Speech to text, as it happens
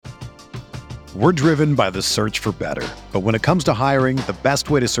We're driven by the search for better. But when it comes to hiring, the best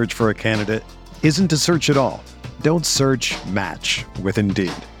way to search for a candidate isn't to search at all. Don't search, match with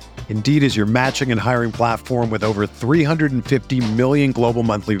Indeed. Indeed is your matching and hiring platform with over 350 million global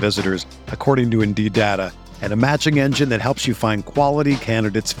monthly visitors, according to Indeed data, and a matching engine that helps you find quality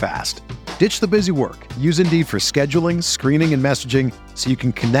candidates fast. Ditch the busy work. Use Indeed for scheduling, screening, and messaging so you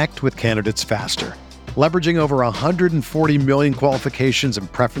can connect with candidates faster. Leveraging over 140 million qualifications and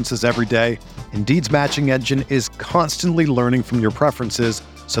preferences every day, Indeed's matching engine is constantly learning from your preferences,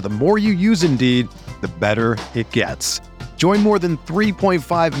 so the more you use Indeed, the better it gets. Join more than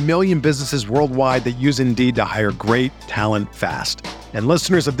 3.5 million businesses worldwide that use Indeed to hire great talent fast. And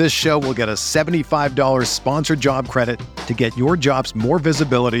listeners of this show will get a $75 sponsored job credit to get your jobs more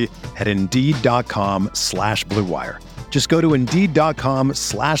visibility at Indeed.com/Blue Wire. Just go to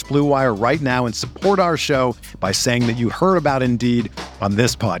Indeed.com/Blue Wire right now and support our show by saying that you heard about Indeed on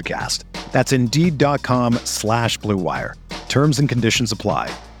this podcast. That's Indeed.com/Blue Wire. Terms and conditions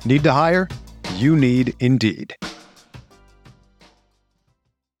apply. Need to hire? You need Indeed.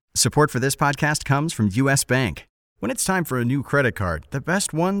 Support for this podcast comes from U.S. Bank. When it's time for a new credit card, the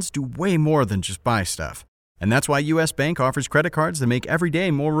best ones do way more than just buy stuff. And that's why U.S. Bank offers credit cards that make every day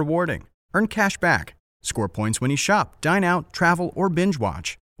more rewarding. Earn cash back. Score points when you shop, dine out, travel, or binge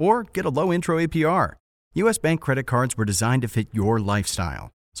watch. Or get a low intro APR. U.S. Bank credit cards were designed to fit your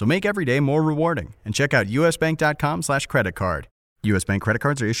lifestyle. So make every day more rewarding and check out usbank.com/credit card. U.S. Bank credit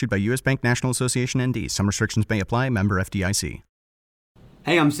cards are issued by U.S. Bank National Association ND. Some restrictions may apply. Member FDIC.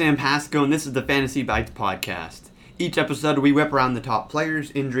 Hey, I'm Sam Pasco, and this is the Fantasy Bites podcast. Each episode, we whip around the top players,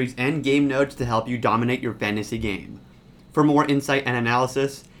 injuries, and game notes to help you dominate your fantasy game. For more insight and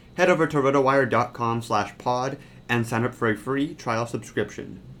analysis, head over to rotowire.com/pod and sign up for a free trial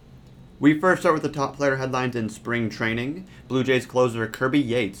subscription. We first start with the top player headlines in spring training. Blue Jays closer Kirby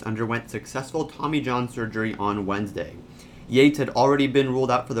Yates underwent successful Tommy John surgery on Wednesday. Yates had already been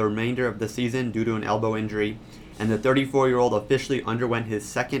ruled out for the remainder of the season due to an elbow injury, and the 34-year-old officially underwent his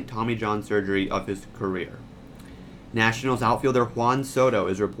second Tommy John surgery of his career. Nationals outfielder Juan Soto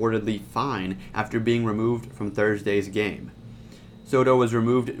is reportedly fine after being removed from Thursday's game. Soto was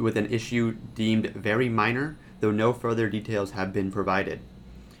removed with an issue deemed very minor, though no further details have been provided.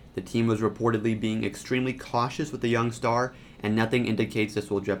 The team was reportedly being extremely cautious with the young star, and nothing indicates this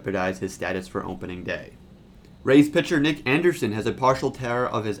will jeopardize his status for opening day. Rays pitcher Nick Anderson has a partial tear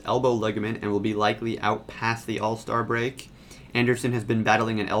of his elbow ligament and will be likely out past the All-Star break. Anderson has been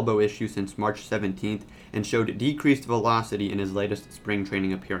battling an elbow issue since March 17th and showed decreased velocity in his latest spring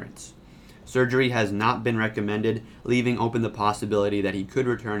training appearance. Surgery has not been recommended, leaving open the possibility that he could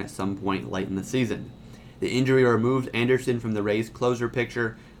return at some point late in the season. The injury removed Anderson from the Rays' closer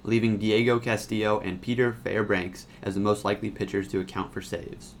picture, leaving Diego Castillo and Peter Fairbanks as the most likely pitchers to account for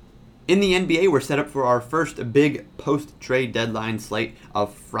saves. In the NBA, we're set up for our first big post-trade deadline slate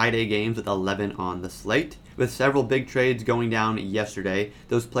of Friday games with 11 on the slate. With several big trades going down yesterday,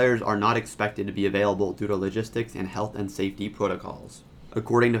 those players are not expected to be available due to logistics and health and safety protocols.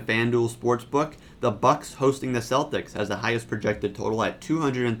 According to FanDuel Sportsbook, the Bucks hosting the Celtics has the highest projected total at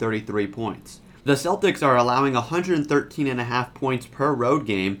 233 points. The Celtics are allowing 113.5 points per road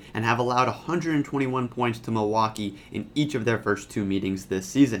game and have allowed 121 points to Milwaukee in each of their first two meetings this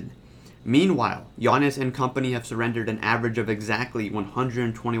season. Meanwhile, Giannis and company have surrendered an average of exactly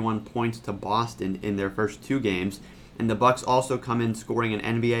 121 points to Boston in their first two games, and the Bucks also come in scoring an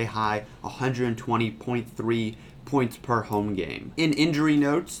NBA high 120.3 points per home game. In injury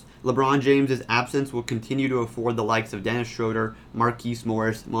notes, LeBron James' absence will continue to afford the likes of Dennis Schroeder, Marquise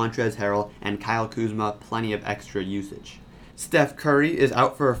Morris, Montrezl Harrell, and Kyle Kuzma plenty of extra usage. Steph Curry is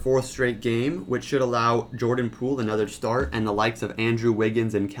out for a fourth straight game, which should allow Jordan Poole another start and the likes of Andrew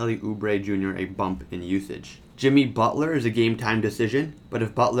Wiggins and Kelly Oubre Jr. a bump in usage. Jimmy Butler is a game-time decision, but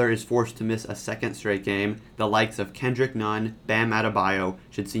if Butler is forced to miss a second straight game, the likes of Kendrick Nunn, Bam Adebayo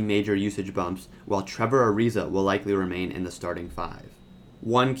should see major usage bumps, while Trevor Ariza will likely remain in the starting five.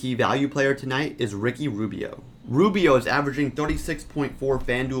 One key value player tonight is Ricky Rubio. Rubio is averaging 36.4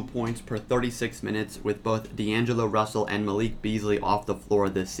 FanDuel points per 36 minutes with both D'Angelo Russell and Malik Beasley off the floor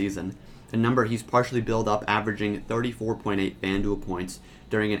this season, a number he's partially built up averaging 34.8 FanDuel points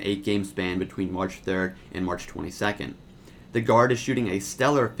during an 8-game span between March 3rd and March 22nd. The guard is shooting a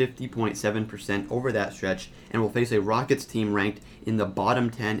stellar 50.7% over that stretch and will face a Rockets team ranked in the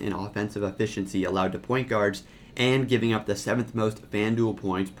bottom 10 in offensive efficiency allowed to point guards and giving up the 7th most FanDuel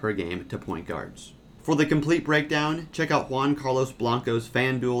points per game to point guards. For the complete breakdown, check out Juan Carlos Blanco's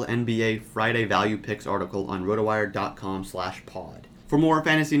FanDuel NBA Friday Value Picks article on rotowire.com/pod. For more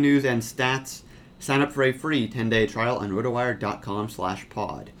fantasy news and stats, sign up for a free 10-day trial on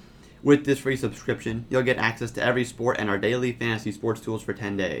rotowire.com/pod. With this free subscription, you'll get access to every sport and our daily fantasy sports tools for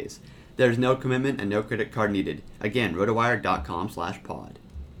 10 days. There's no commitment and no credit card needed. Again, rotowire.com/pod.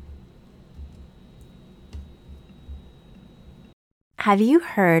 Have you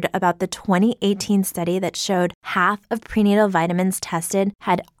heard about the 2018 study that showed half of prenatal vitamins tested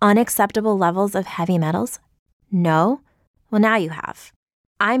had unacceptable levels of heavy metals? No? Well, now you have.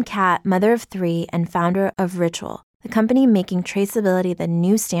 I'm Kat, mother of 3 and founder of Ritual, the company making traceability the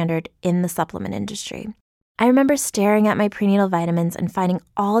new standard in the supplement industry. I remember staring at my prenatal vitamins and finding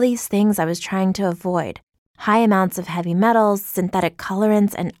all these things I was trying to avoid. High amounts of heavy metals, synthetic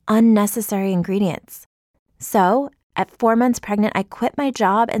colorants, and unnecessary ingredients. So, at 4 months pregnant, I quit my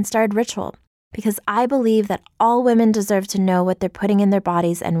job and started Ritual because I believe that all women deserve to know what they're putting in their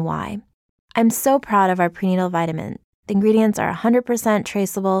bodies and why. I'm so proud of our prenatal vitamin. The ingredients are 100%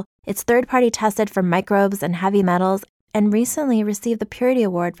 traceable, it's third-party tested for microbes and heavy metals, and recently received the Purity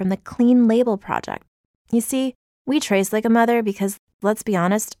Award from the Clean Label Project. You see, we trace like a mother because, let's be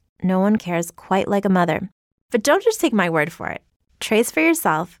honest, no one cares quite like a mother. But don't just take my word for it. Trace for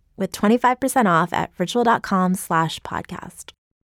yourself with 25% off at ritual.com/podcast.